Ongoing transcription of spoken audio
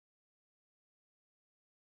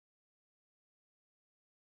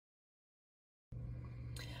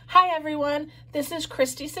Hi everyone, this is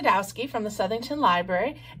Christy Sadowski from the Southington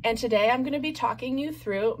Library, and today I'm going to be talking you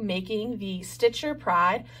through making the Stitch Your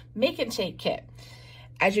Pride Make and Take Kit.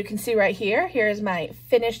 As you can see right here, here's my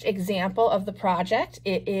finished example of the project.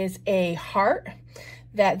 It is a heart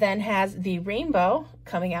that then has the rainbow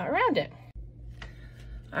coming out around it.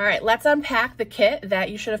 All right, let's unpack the kit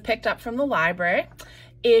that you should have picked up from the library.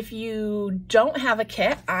 If you don't have a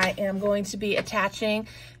kit, I am going to be attaching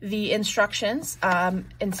the instructions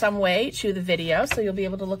in some way to the video, so you'll be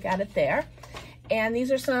able to look at it there. And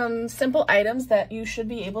these are some simple items that you should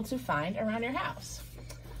be able to find around your house.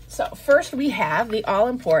 So first we have the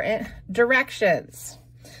all-important directions,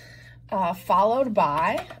 followed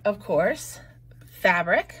by, of course,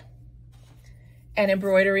 fabric, an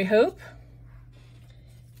embroidery hoop,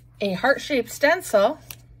 a heart-shaped stencil,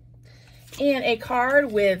 and a card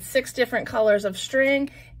with 6 different colors of string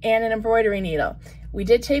and an embroidery needle. We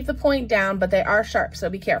did tape the point down, but they are sharp, so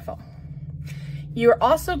be careful. You're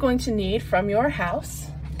also going to need from your house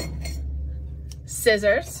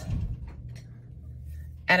scissors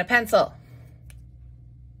and a pencil.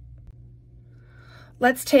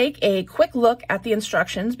 Let's take a quick look at the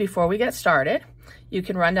instructions before we get started. You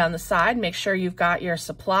can run down the side, make sure you've got your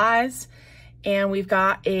supplies, and we've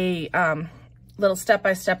got a little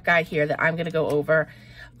step-by-step guide here that I'm going to go over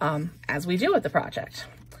as we do with the project.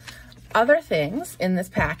 Other things in this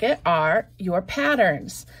packet are your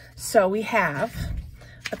patterns. So we have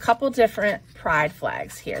a couple different pride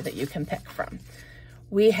flags here that you can pick from.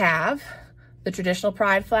 We have the traditional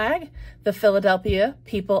pride flag, the Philadelphia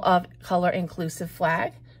People of Color Inclusive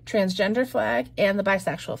flag, transgender flag, and the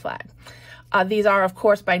bisexual flag. These are, of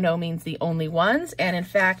course, by no means the only ones. And in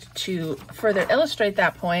fact, to further illustrate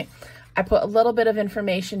that point, I put a little bit of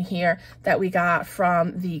information here that we got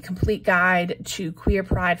from the complete guide to queer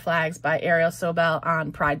pride flags by Ariel Sobel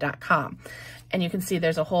on pride.com. And you can see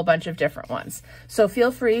there's a whole bunch of different ones. So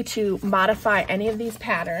feel free to modify any of these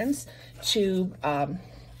patterns to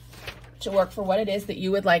work for what it is that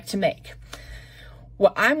you would like to make.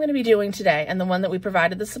 What I'm going to be doing today, and the one that we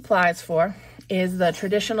provided the supplies for, is the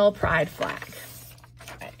traditional pride flag.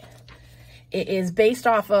 It is based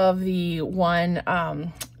off of the one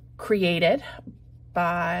created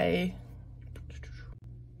by...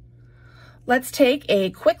 Let's take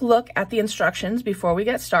a quick look at the instructions before we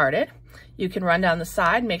get started. You can run down the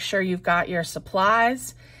side, make sure you've got your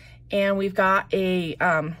supplies, and we've got a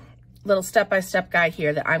little step-by-step guide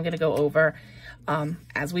here that I'm going to go over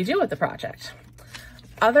as we do with the project.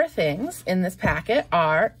 Other things in this packet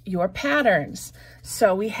are your patterns.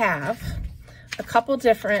 So we have a couple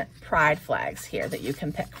different pride flags here that you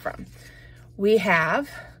can pick from. We have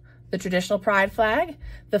the traditional pride flag,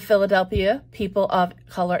 the Philadelphia People of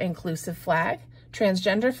Color Inclusive flag,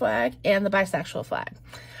 transgender flag, and the bisexual flag.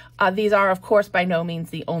 These are, of course, by no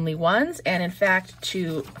means the only ones. And in fact,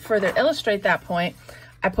 to further illustrate that point,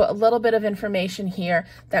 I put a little bit of information here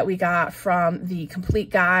that we got from the complete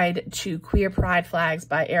guide to queer pride flags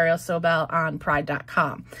by Ariel Sobel on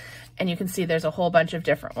pride.com. And you can see there's a whole bunch of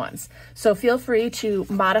different ones. So feel free to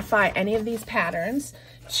modify any of these patterns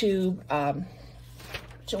to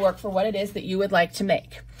work for what it is that you would like to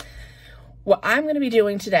make. What I'm going to be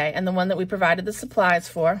doing today, and the one that we provided the supplies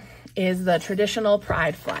for, is the traditional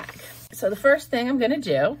pride flag. So the first thing I'm going to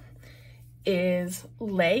do is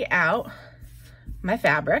lay out my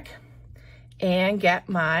fabric and get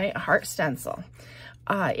my heart stencil.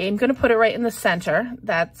 I'm going to put it right in the center.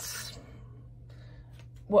 That's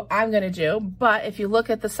what I'm going to do. But if you look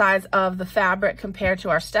at the size of the fabric compared to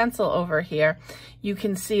our stencil over here, you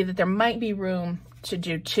can see that there might be room to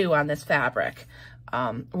do 2 on this fabric.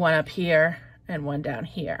 One up here and one down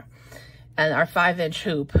here. And our 5-inch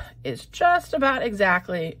hoop is just about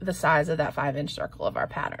exactly the size of that 5-inch circle of our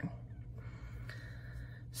pattern.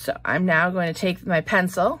 So I'm now going to take my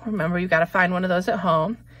pencil. Remember, you've got to find one of those at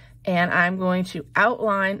home. And I'm going to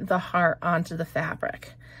outline the heart onto the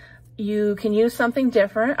fabric. You can use something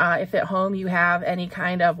different if at home you have any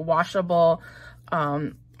kind of washable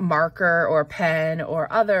marker or pen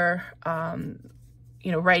or other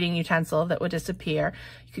writing utensil that would disappear.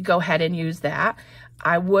 You could go ahead and use that.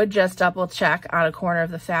 I would just double check on a corner of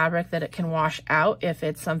the fabric that it can wash out if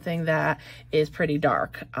it's something that is pretty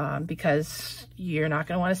dark, because you're not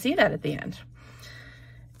going to want to see that at the end.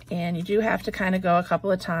 And you do have to kind of go a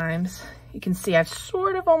couple of times. You can see I've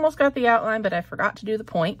sort of almost got the outline, but I forgot to do the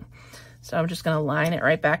point. So I'm just going to line it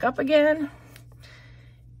right back up again.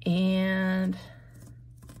 And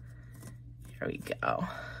there we go.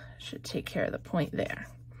 Should take care of the point there.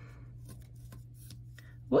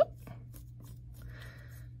 Whoop.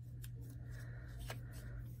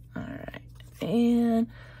 All right. And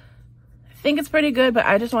I think it's pretty good, but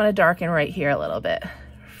I just want to darken right here a little bit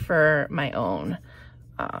for my own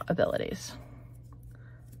abilities.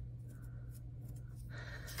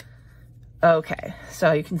 Okay,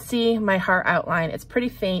 so you can see my heart outline. It's pretty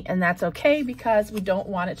faint, and that's okay because we don't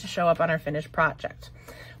want it to show up on our finished project,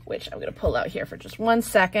 which I'm gonna pull out here for just 1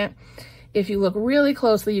 second. If you look really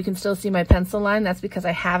closely, you can still see my pencil line. That's because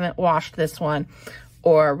I haven't washed this one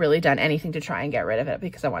or really done anything to try and get rid of it,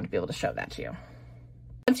 because I want to be able to show that to you.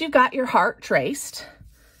 Once you've got your heart traced,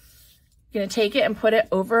 you're gonna take it and put it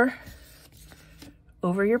over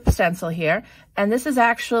your stencil here. And this is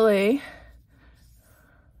actually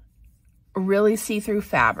really see-through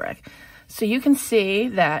fabric. So you can see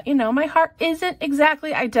that, you know, my heart isn't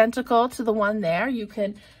exactly identical to the one there. You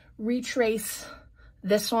can retrace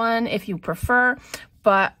this one if you prefer,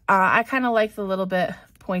 but I kind of like the little bit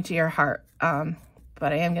pointier heart,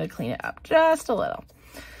 but I am going to clean it up just a little.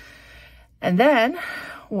 And then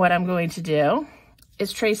what I'm going to do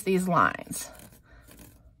is trace these lines.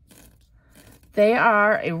 They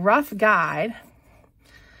are a rough guide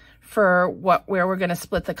for where we're going to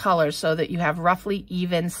split the colors so that you have roughly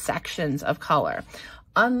even sections of color,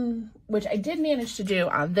 which I did manage to do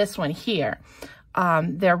on this one here.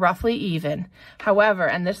 They're roughly even. However,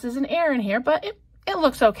 and this is an error in here, but it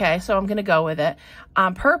looks okay, so I'm going to go with it.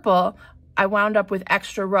 On purple, I wound up with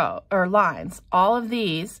extra lines. All of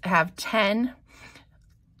these have 10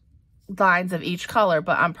 lines of each color,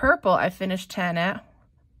 but on purple, I finished 10 at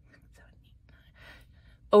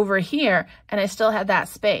over here, and I still had that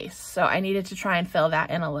space. So I needed to try and fill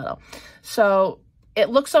that in a little. So it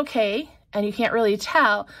looks okay, and you can't really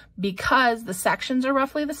tell because the sections are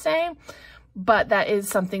roughly the same, but that is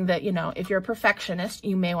something that, you know, if you're a perfectionist,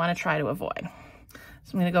 you may want to try to avoid.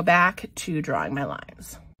 So I'm going to go back to drawing my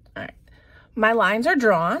lines. All right. My lines are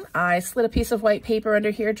drawn. I slid a piece of white paper under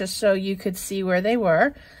here just so you could see where they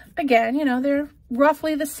were. Again, you know, they're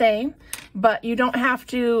roughly the same, but you don't have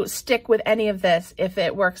to stick with any of this if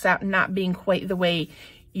it works out not being quite the way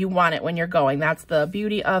you want it when you're going. That's the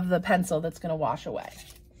beauty of the pencil that's going to wash away.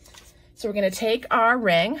 So we're going to take our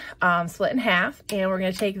ring, split in half, and we're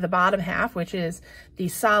going to take the bottom half, which is the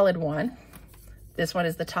solid one. This one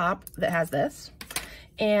is the top that has this,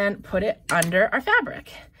 and put it under our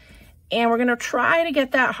fabric. And we're going to try to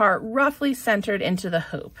get that heart roughly centered into the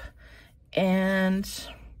hoop. And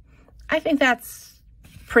I think that's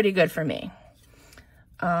pretty good for me.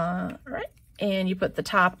 All right, and you put the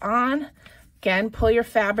top on. Again, pull your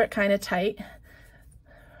fabric kind of tight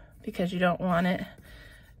because you don't want it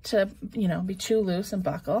to, you know, be too loose and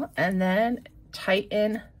buckle, and then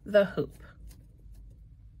tighten the hoop.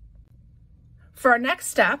 For our next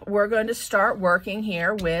step, we're going to start working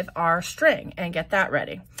here with our string and get that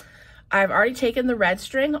ready. I've already taken the red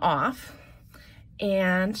string off,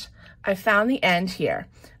 and I found the end here.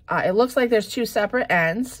 It looks like there's two separate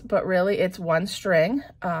ends, but really it's one string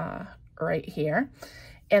right here.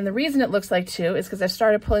 And the reason it looks like two is because I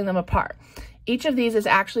started pulling them apart. Each of these is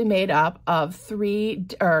actually made up of 3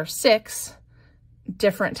 or 6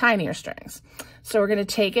 different tinier strings. So we're going to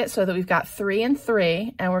take it so that we've got 3 and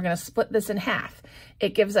 3, and we're going to split this in half.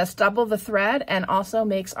 It gives us double the thread and also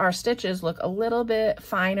makes our stitches look a little bit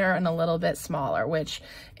finer and a little bit smaller, which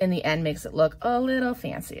in the end makes it look a little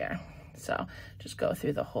fancier. So just go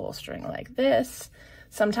through the whole string like this.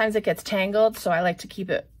 Sometimes it gets tangled, so I like to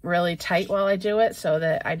keep it really tight while I do it so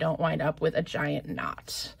that I don't wind up with a giant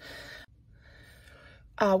knot.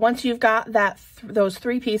 Once you've got those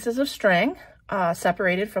 3 pieces of string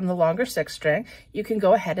separated from the longer 6 string, you can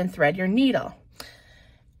go ahead and thread your needle.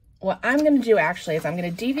 What I'm going to do actually is I'm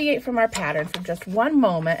going to deviate from our pattern for just one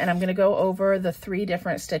moment, and I'm going to go over the 3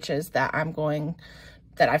 different stitches that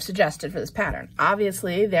I've suggested for this pattern.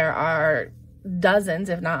 Obviously, there are dozens,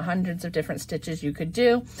 if not hundreds of different stitches you could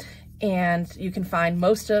do, and you can find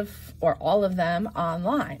most of or all of them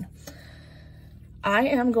online. I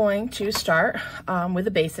am going to start with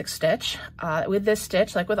a basic stitch. With this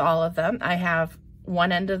stitch, like with all of them, I have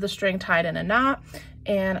one end of the string tied in a knot,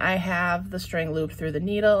 and I have the string looped through the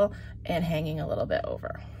needle and hanging a little bit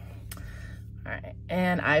over. All right,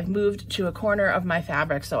 and I've moved to a corner of my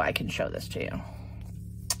fabric so I can show this to you.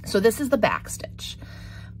 So this is the back stitch.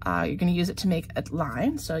 You're going to use it to make a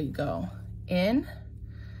line. So you go in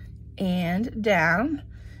and down.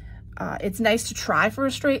 It's nice to try for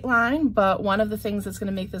a straight line, but one of the things that's going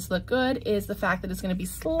to make this look good is the fact that it's going to be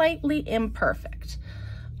slightly imperfect.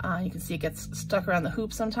 You can see it gets stuck around the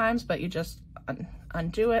hoop sometimes, but you just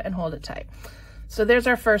undo it and hold it tight. So there's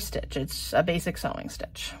our first stitch. It's a basic sewing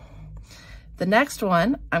stitch. The next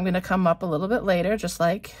one, I'm going to come up a little bit later, just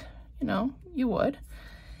like, you know, you would.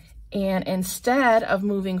 And instead of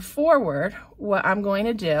moving forward, what I'm going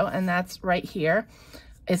to do, and that's right here,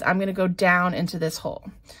 is I'm going to go down into this hole.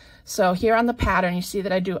 So here on the pattern, you see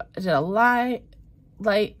that I did a light,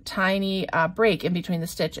 tiny break in between the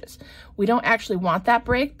stitches. We don't actually want that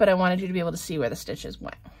break, but I wanted you to be able to see where the stitches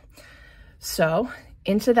went. So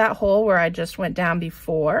into that hole where I just went down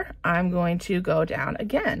before, I'm going to go down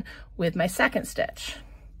again with my second stitch.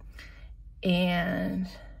 And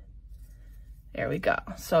there we go.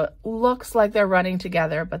 So it looks like they're running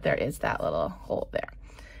together, but there is that little hole there.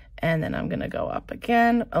 And then I'm gonna go up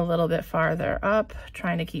again, a little bit farther up,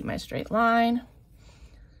 trying to keep my straight line.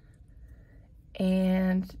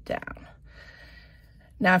 And down.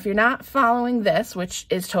 Now, if you're not following this, which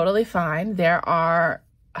is totally fine, there are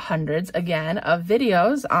hundreds, again, of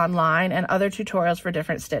videos online and other tutorials for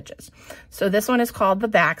different stitches. So this one is called the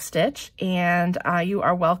back stitch, and you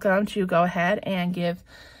are welcome to go ahead and give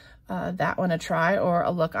that one a try or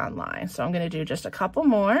a look online. So I'm gonna do just a couple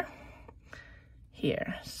more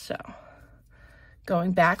here. So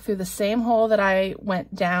going back through the same hole that I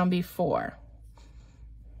went down before,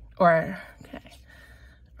 or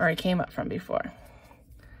I came up from before.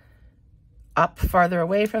 Up farther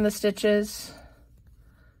away from the stitches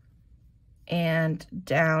and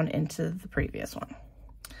down into the previous one.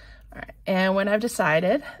 All right, and when I've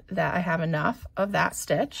decided that I have enough of that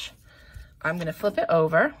stitch, I'm gonna flip it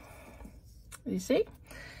over, you see?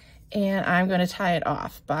 And I'm going to tie it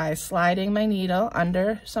off by sliding my needle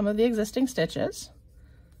under some of the existing stitches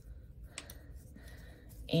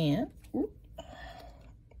and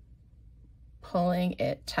pulling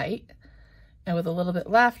it tight, and with a little bit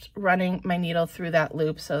left, running my needle through that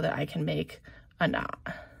loop so that I can make a knot.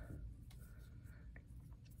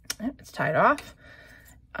 It's tied off.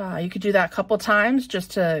 You could do that a couple times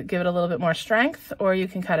just to give it a little bit more strength, or you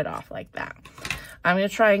can cut it off like that. I'm going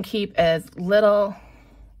to try and keep as little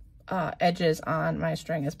edges on my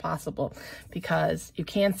string as possible, because you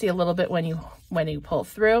can see a little bit when you pull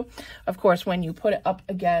through. Of course, when you put it up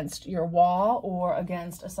against your wall or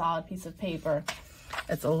against a solid piece of paper,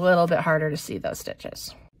 it's a little bit harder to see those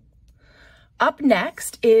stitches. Up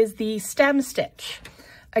next is the stem stitch.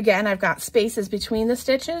 Again, I've got spaces between the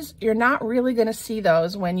stitches. You're not really going to see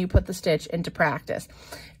those when you put the stitch into practice.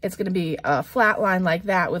 It's going to be a flat line like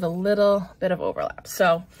that with a little bit of overlap.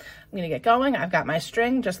 So I'm going to get going. I've got my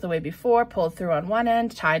string just the way before, pulled through on one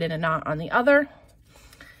end, tied in a knot on the other.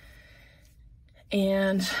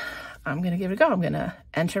 And I'm going to give it a go. I'm going to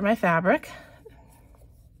enter my fabric.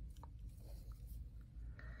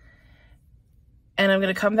 And I'm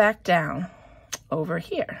going to come back down over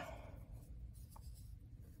here.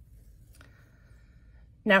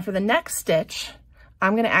 Now for the next stitch,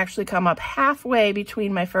 I'm going to actually come up halfway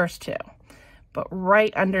between my first two, but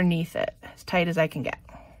right underneath it, as tight as I can get.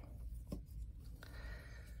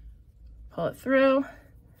 Pull it through,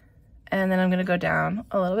 and then I'm going to go down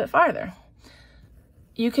a little bit farther.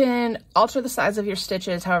 You can alter the size of your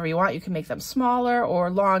stitches however you want. You can make them smaller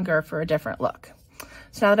or longer for a different look.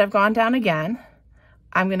 So now that I've gone down again,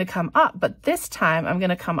 I'm going to come up, but this time I'm going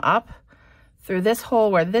to come up through this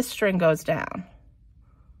hole where this string goes down.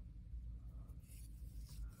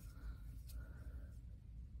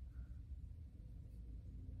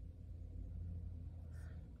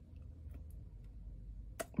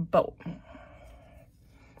 Boat. All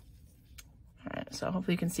right, so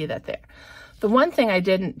hopefully you can see that there. The one thing I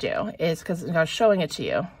didn't do is, because I was showing it to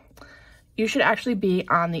you, you should actually be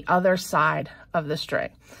on the other side of the string.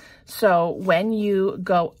 So when you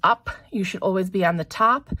go up, you should always be on the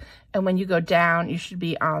top, and when you go down, you should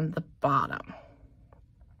be on the bottom.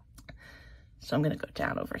 So I'm going to go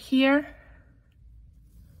down over here,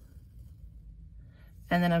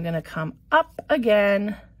 and then I'm going to come up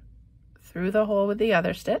again through the hole with the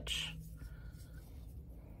other stitch,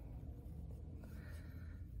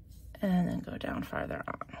 and then go down farther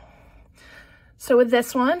on. So with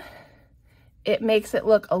this one, it makes it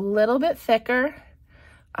look a little bit thicker.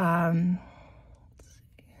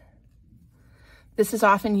 This is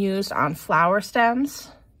often used on flower stems,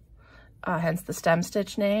 hence the stem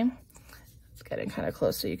stitch name. It's getting kind of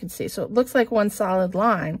close so you can see. So it looks like one solid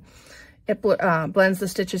line. It blends the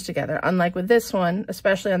stitches together. Unlike with this one,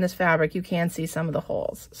 especially on this fabric, you can see some of the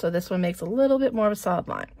holes. So this one makes a little bit more of a solid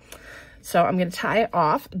line. So I'm going to tie it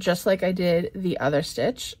off just like I did the other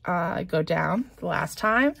stitch. Go down the last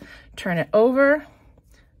time, turn it over,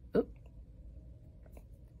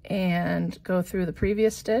 and go through the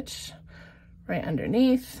previous stitch right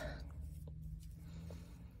underneath.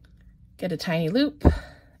 Get a tiny loop,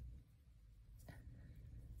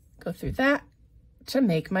 go through that to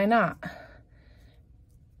make my knot.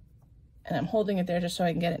 And I'm holding it there just so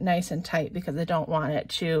I can get it nice and tight because I don't want it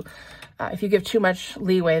to, if you give too much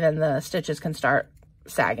leeway, then the stitches can start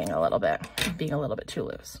sagging a little bit, being a little bit too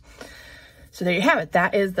loose. So there you have it.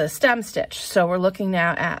 That is the stem stitch. So we're looking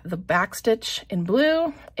now at the back stitch in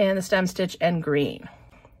blue and the stem stitch in green.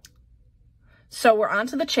 So we're on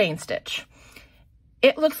to the chain stitch.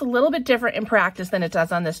 It looks a little bit different in practice than it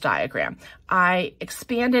does on this diagram. I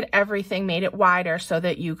expanded everything, made it wider so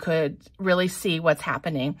that you could really see what's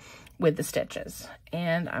happening with the stitches.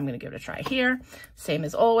 And I'm gonna give it a try here. Same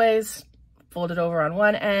as always, fold it over on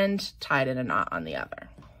one end, tied in a knot on the other.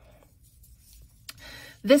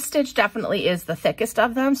 This stitch definitely is the thickest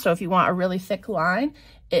of them. So if you want a really thick line,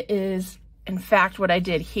 it is in fact what I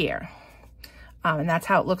did here. And that's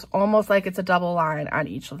how it looks, almost like it's a double line on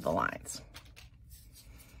each of the lines.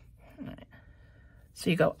 All right. So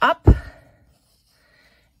you go up,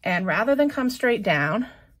 and rather than come straight down,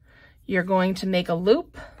 you're going to make a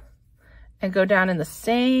loop and go down in the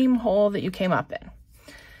same hole that you came up in.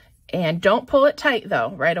 And don't pull it tight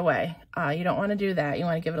though, right away. You don't want to do that. You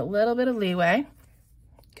want to give it a little bit of leeway.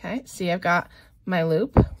 Okay, see, I've got my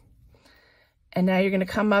loop. And now you're going to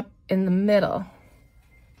come up in the middle.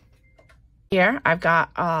 Here, I've got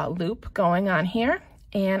a loop going on here,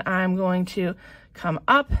 and I'm going to come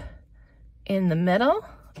up in the middle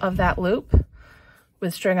of that loop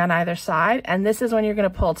with string on either side. And this is when you're going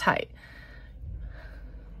to pull tight.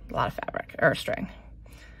 A lot of fabric or string.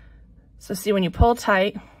 So see, when you pull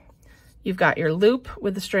tight, you've got your loop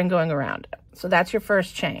with the string going around it. So that's your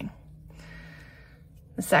first chain.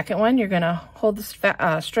 The second one, you're going to hold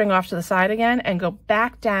the string off to the side again and go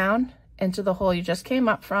back down into the hole you just came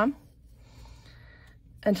up from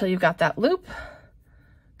until you've got that loop.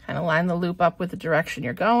 Kind of line the loop up with the direction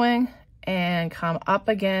you're going and come up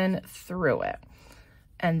again through it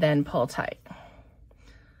and then pull tight.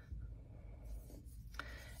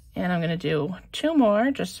 And I'm going to do 2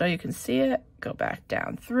 more just so you can see it. Go back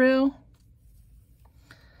down through.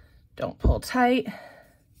 Don't pull tight.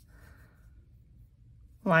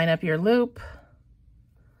 Line up your loop.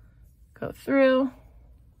 Go through. All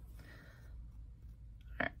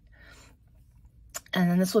right.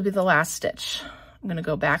 And then this will be the last stitch. I'm going to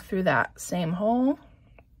go back through that same hole.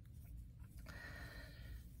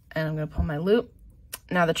 And I'm going to pull my loop.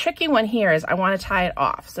 Now the tricky one here is I want to tie it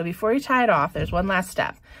off. So before you tie it off, there's one last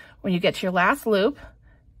step. When you get to your last loop,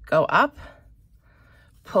 go up,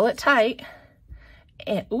 pull it tight,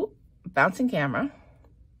 and ooh, bouncing camera.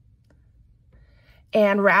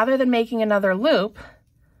 And rather than making another loop,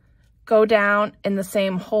 go down in the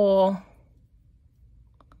same hole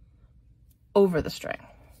over the string.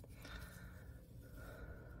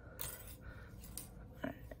 All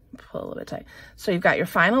right, pull a little bit tight. So you've got your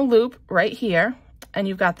final loop right here, and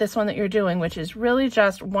you've got this one that you're doing, which is really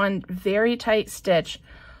just one very tight stitch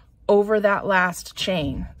over that last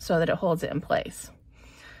chain so that it holds it in place.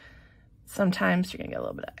 Sometimes you're gonna get a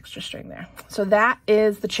little bit of extra string there. So that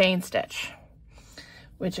is the chain stitch,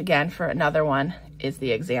 which again, for another one, is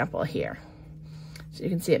the example here. So you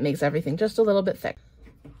can see it makes everything just a little bit thick.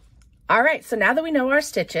 All right, so now that we know our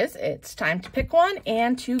stitches, it's time to pick one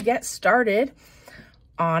and to get started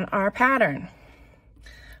on our pattern.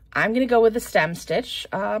 I'm gonna go with the stem stitch.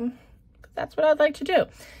 That's what I'd like to do.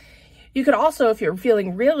 You could also, if you're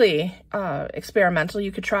feeling really experimental,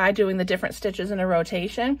 you could try doing the different stitches in a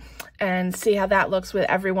rotation and see how that looks with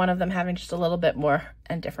every one of them having just a little bit more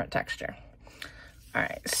and different texture. All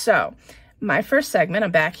right, so my first segment,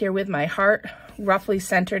 I'm back here with my heart roughly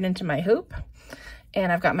centered into my hoop,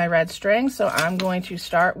 and I've got my red string, so I'm going to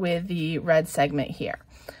start with the red segment here.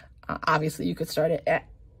 Obviously, you could start it at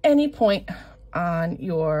any point on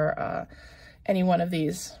your, any one of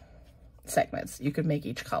these segments. You could make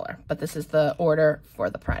each color, but this is the order for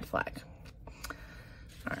the pride flag.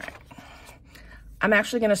 All right. I'm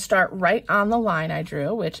actually going to start right on the line I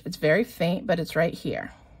drew, which it's very faint, but it's right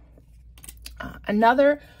here.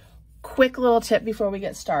 Another quick little tip before we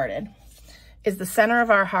get started is the center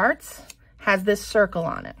of our hearts has this circle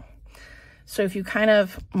on it. So if you kind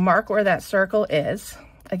of mark where that circle is,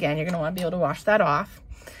 again, you're going to want to be able to wash that off.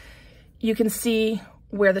 You can see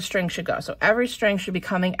where the string should go. So every string should be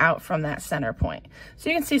coming out from that center point. So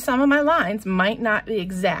you can see some of my lines might not be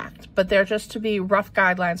exact, but they're just to be rough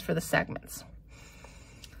guidelines for the segments.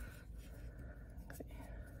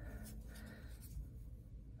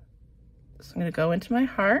 So I'm going to go into my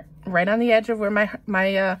heart right on the edge of where my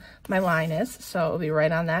line is. So it'll be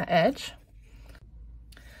right on that edge.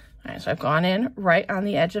 All right, so I've gone in right on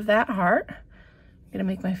the edge of that heart. I'm going to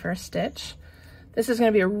make my first stitch. This is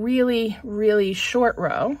going to be a really, really short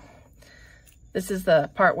row. This is the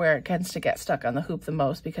part where it tends to get stuck on the hoop the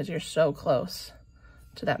most because you're so close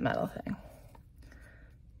to that metal thing.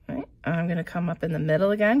 All right, I'm gonna come up in the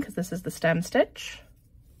middle again because this is the stem stitch.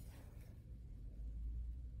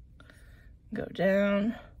 Go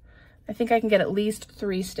down. I think I can get at least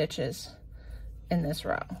 3 stitches in this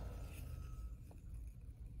row.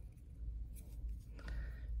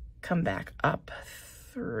 Come back up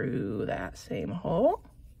through that same hole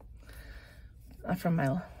from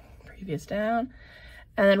my previous down.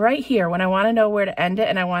 And then right here, when I want to know where to end it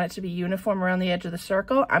and I want it to be uniform around the edge of the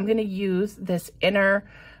circle, I'm going to use this inner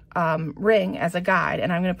ring as a guide,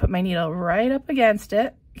 and I'm going to put my needle right up against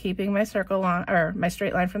it, keeping my circle long, or my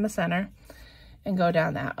straight line from the center, and go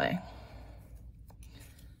down that way.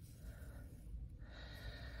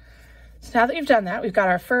 So now that you've done that, we've got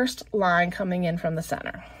our first line coming in from the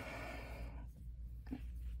center.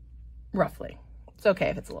 Roughly. It's okay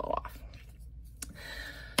if it's a little off.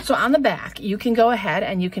 So on the back, you can go ahead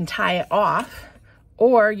and you can tie it off,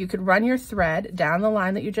 or you could run your thread down the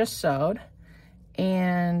line that you just sewed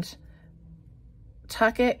and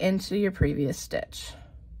tuck it into your previous stitch.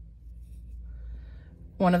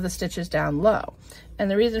 One of the stitches down low.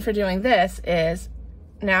 And the reason for doing this is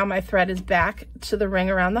now my thread is back to the ring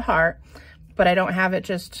around the heart, but I don't have it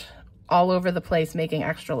just all over the place making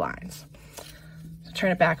extra lines. So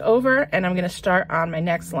turn it back over, and I'm going to start on my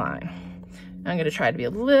next line. I'm going to try to be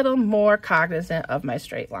a little more cognizant of my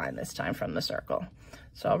straight line this time from the circle.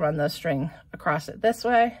 So I'll run the string across it this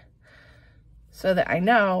way so that I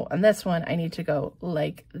know on this one I need to go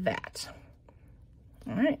like that.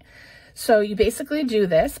 All right. So you basically do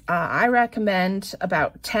this. I recommend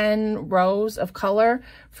about 10 rows of color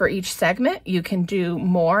for each segment. You can do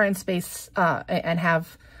more and space and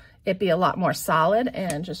have it be a lot more solid.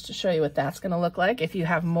 And just to show you what that's going to look like, if you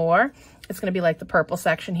have more, it's going to be like the purple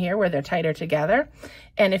section here where they're tighter together.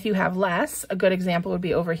 And if you have less, a good example would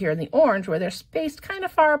be over here in the orange where they're spaced kind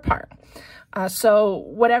of far apart. So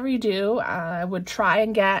whatever you do, I would try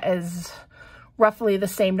and get as roughly the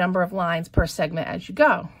same number of lines per segment as you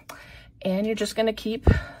go. And you're just going to keep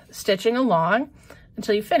stitching along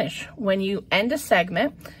until you finish. When you end a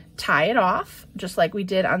segment, tie it off just like we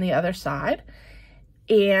did on the other side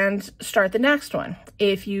and start the next one.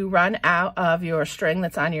 If you run out of your string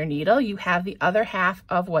that's on your needle, you have the other half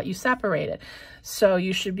of what you separated. So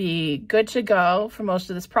you should be good to go for most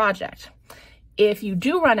of this project. If you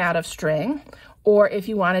do run out of string, or if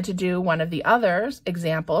you wanted to do one of the other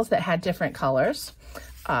examples that had different colors,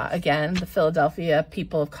 again, the Philadelphia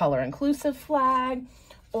People of Color Inclusive flag,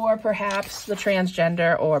 or perhaps the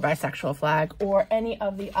transgender or bisexual flag, or any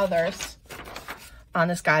of the others on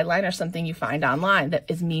this guideline, or something you find online that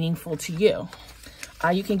is meaningful to you.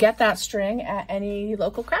 You can get that string at any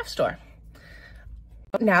local craft store.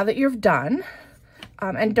 Now that you're done,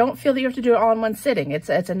 and don't feel that you have to do it all in one sitting. It's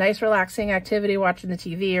a nice relaxing activity watching the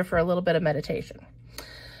TV or for a little bit of meditation.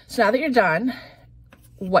 So now that you're done,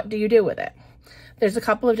 what do you do with it? There's a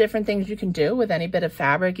couple of different things you can do with any bit of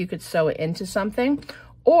fabric. You could sew it into something,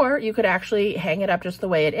 or you could actually hang it up just the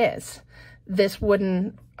way it is. This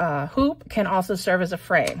wooden hoop can also serve as a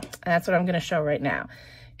frame. And that's what I'm going to show right now.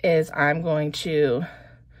 Is I'm going to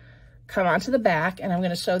come onto the back and I'm going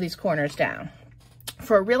to sew these corners down.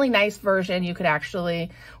 For a really nice version, you could actually,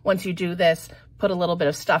 once you do this, put a little bit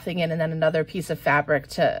of stuffing in and then another piece of fabric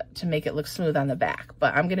to make it look smooth on the back.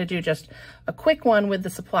 But I'm going to do just a quick one with the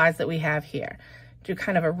supplies that we have here. Do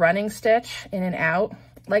kind of a running stitch in and out,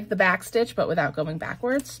 like the back stitch, but without going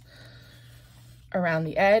backwards around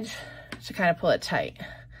the edge to kind of pull it tight,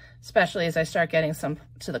 especially as I start getting some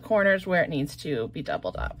to the corners where it needs to be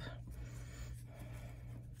doubled up.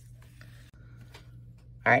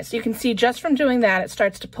 All right, so you can see just from doing that, it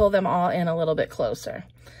starts to pull them all in a little bit closer.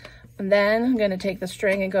 And then I'm going to take the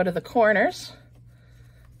string and go to the corners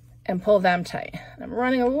and pull them tight. I'm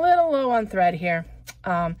running a little low on thread here,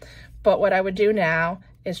 but what I would do now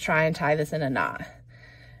is try and tie this in a knot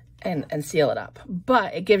and seal it up.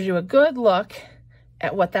 But it gives you a good look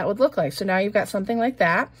at what that would look like. So now you've got something like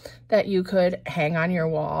that you could hang on your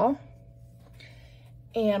wall.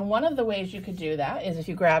 And one of the ways you could do that is if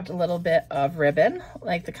you grabbed a little bit of ribbon,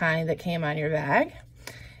 like the kind that came on your bag,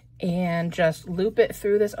 and just loop it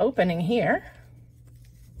through this opening here.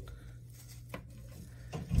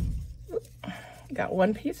 Got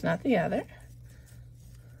one piece, not the other.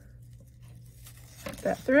 Put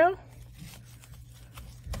that through.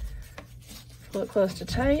 Pull it close to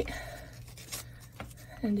tight.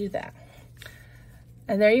 And do that.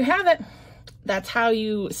 And there you have it. That's how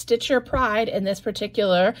you stitch your pride in this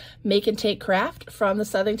particular make and take craft from the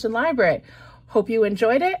Southington Library. Hope you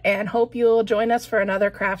enjoyed it and hope you'll join us for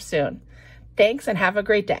another craft soon. Thanks and have a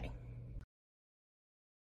great day.